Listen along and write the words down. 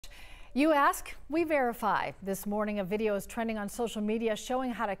You ask, we verify. This morning, a video is trending on social media showing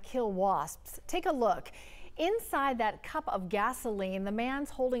how to kill wasps. Take a look. Inside that cup of gasoline, the man's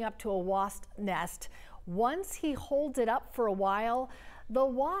holding up to a wasp nest. Once he holds it up for a while, the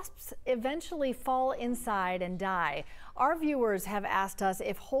wasps eventually fall inside and die. Our viewers have asked us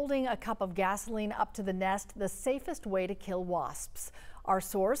if holding a cup of gasoline up to the nest the safest way to kill wasps. Our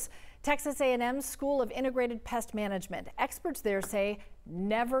source, Texas A&M's School of Integrated Pest Management. Experts there say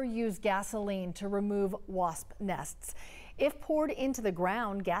never use gasoline to remove wasp nests. If poured into the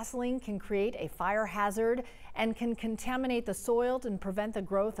ground, gasoline can create a fire hazard and can contaminate the soil and prevent the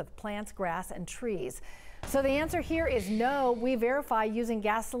growth of plants, grass, and trees. So the answer here is no. We verify using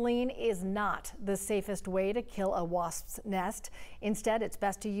gasoline is not the safest way to kill a wasp's nest. Instead, it's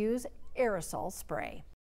best to use aerosol spray.